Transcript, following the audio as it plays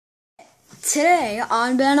Today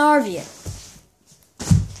on Ben Arvian.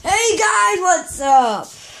 Hey guys, what's up?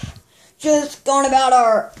 Just going about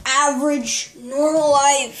our average normal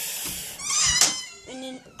life and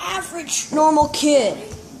an average normal kid.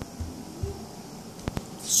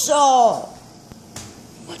 So,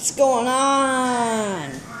 what's going on?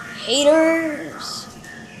 Haters?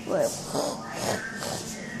 Wait.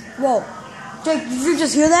 Whoa. Jake, did you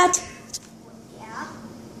just hear that? Yeah.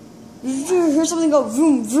 Did you hear something go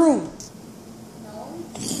vroom vroom?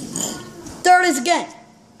 There it is again.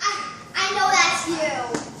 I know that's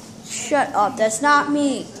you. Shut up, that's not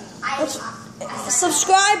me.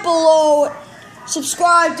 Subscribe below.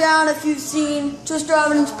 Subscribe down if you've seen Twister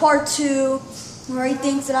Evidence Part 2, where he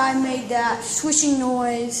thinks that I made that swishing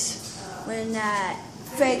noise when that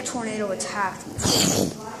fake tornado attacked me.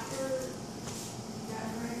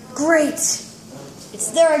 Great. It's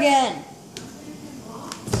there again.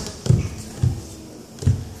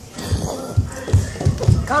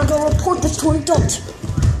 Gotta go report this to an adult.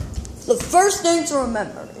 The first thing to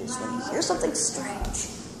remember is when you hear something strange,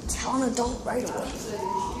 tell an adult right away.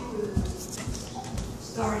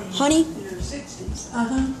 Honey,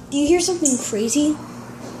 do you hear something crazy?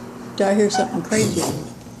 Do I hear something crazy?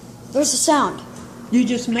 There's a sound. You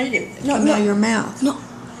just made it come out of your mouth. No,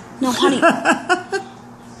 honey.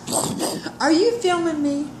 Are you filming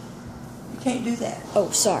me? You can't do that. Oh,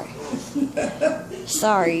 sorry.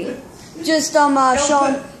 Sorry. Just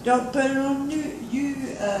showing. Don't put it on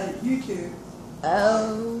YouTube. Okay.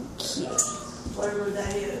 Whatever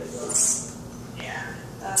that is. Yeah.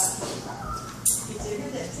 Did you hear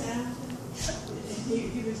that sound?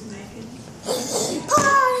 He was making.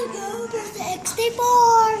 Party over 64.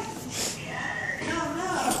 No.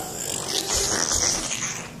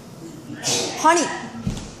 Honey,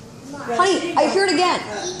 I hear it again.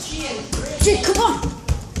 Jake, come on.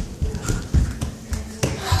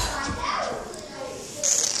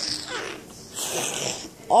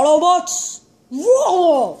 Autobots,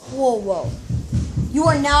 whoa. You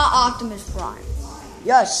are not Optimus Prime.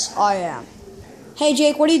 Yes, I am. Hey,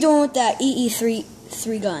 Jake, what are you doing with that EE3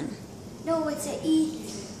 gun? No, it's an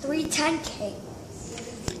E310K.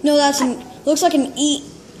 No, looks like an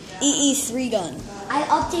EE3 gun. I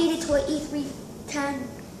updated to an E310.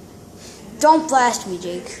 Don't blast me,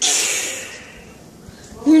 Jake.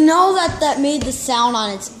 You know that made the sound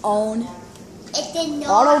on its own? It did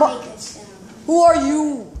not make a sound. Who are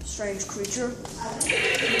you, strange creature?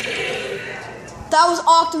 That was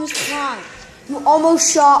Optimus Prime. You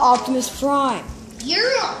almost shot Optimus Prime.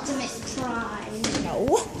 You're Optimus Prime.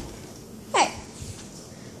 No. Hey.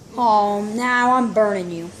 Oh, now I'm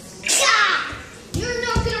burning you. Yeah! You're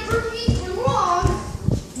not gonna burn me for long.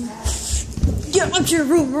 Get up to your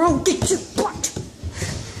room or I'll get your butt.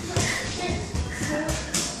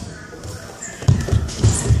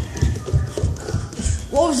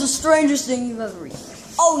 What was the strangest thing you've ever eaten?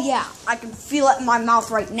 Oh yeah, I can feel it in my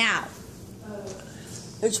mouth right now.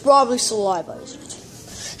 It's probably saliva, isn't it?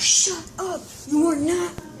 Shut up! You are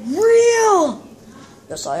not real!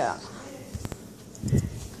 Yes, I am.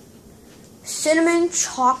 Cinnamon,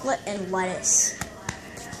 chocolate, and lettuce.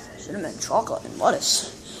 Cinnamon, chocolate, and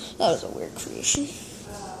lettuce. That was a weird creation.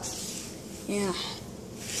 Yeah.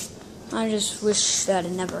 I just wish that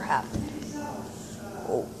had never happened.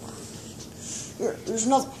 Oh. Here, there's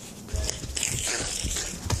another.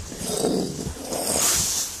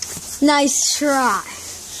 Nice try.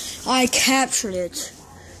 I captured it.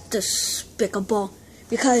 Despicable.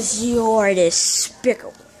 Because you're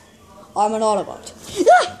despicable. I'm an Autobot.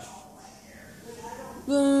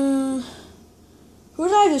 Who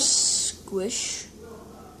did I just squish?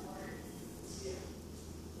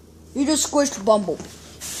 You just squished Bumblebee.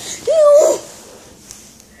 Ew.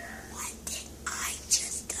 What did I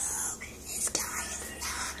just do? This guy is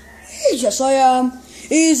not real. Yes, I am.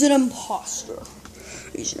 He's an imposter.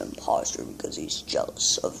 He's an imposter because he's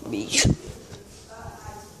jealous of me.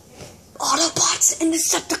 Autobots and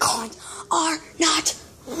Decepticons are not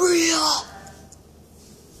real.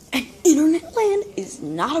 And internet land is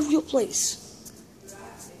not a real place.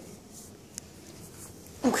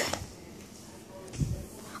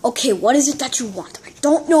 Okay, what is it that you want? I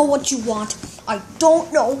don't know what you want. I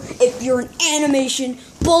don't know if you're an animation,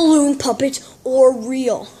 balloon puppet, or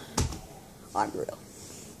real. I'm real.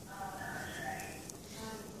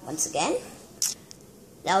 Once again,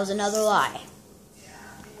 that was another lie.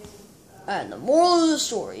 And the moral of the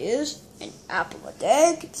story is, an apple a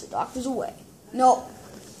day keeps the doctors away. No.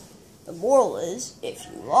 The moral is, if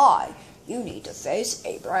you lie, you need to face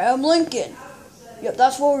Abraham Lincoln. Yep,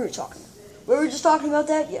 that's what we were talking about. We were just talking about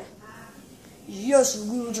that? Yeah. Yes,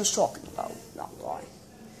 we were just talking about not lying.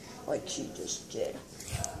 Like he just did.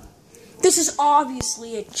 This is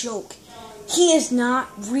obviously a joke. He is not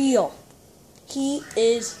real. He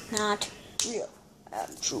is not real.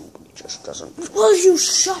 True, he just doesn't. Will you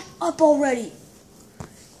shut up already?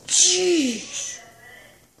 Jeez.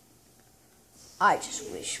 I just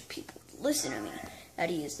wish people would listen to me. That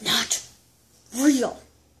he is not real.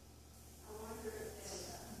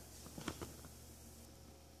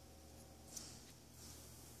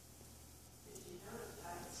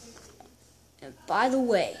 And by the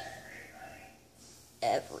way,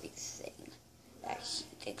 everything that he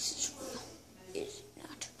thinks is real is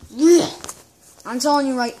not real. I'm telling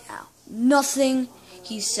you right now, nothing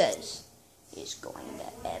he says is going to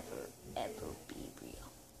ever be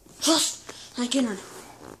real. Just like internet.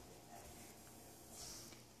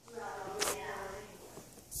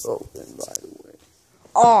 Oh, and by the way,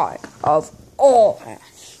 I have all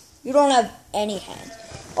hands. You don't have any hands.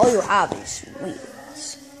 All you have is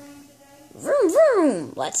wheels. Vroom,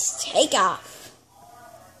 vroom. Let's take off.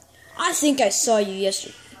 I think I saw you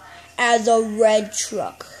yesterday as a red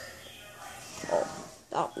truck. Oh,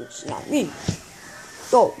 that was not me.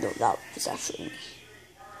 Oh, no, that was actually me.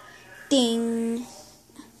 Ding.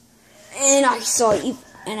 And I saw Eva,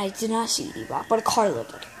 and I did not see Eva, but a car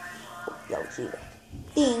looked like it. Oh, that was Eva.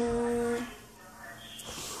 Ding.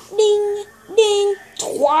 Ding, ding,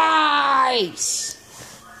 twice.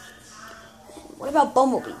 What about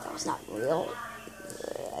Bumblebee? That was not real.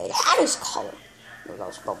 It had his color. No, that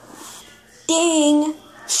was Bumblebee. Ding.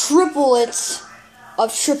 Triplets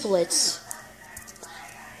of triplets.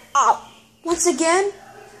 Oh, once again,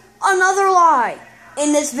 another lie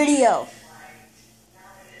in this video.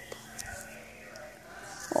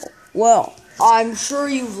 Oh, well, I'm sure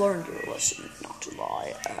you've learned your lesson not to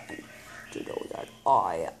lie and to know that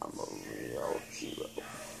I am a real hero.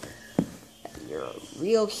 And you're a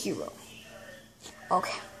real hero.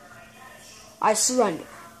 Okay. I surrender.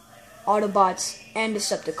 Autobots and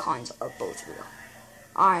Decepticons are both real.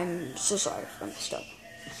 I'm so sorry if I messed up.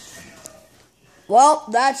 Well,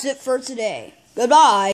 that's it for today. Goodbye.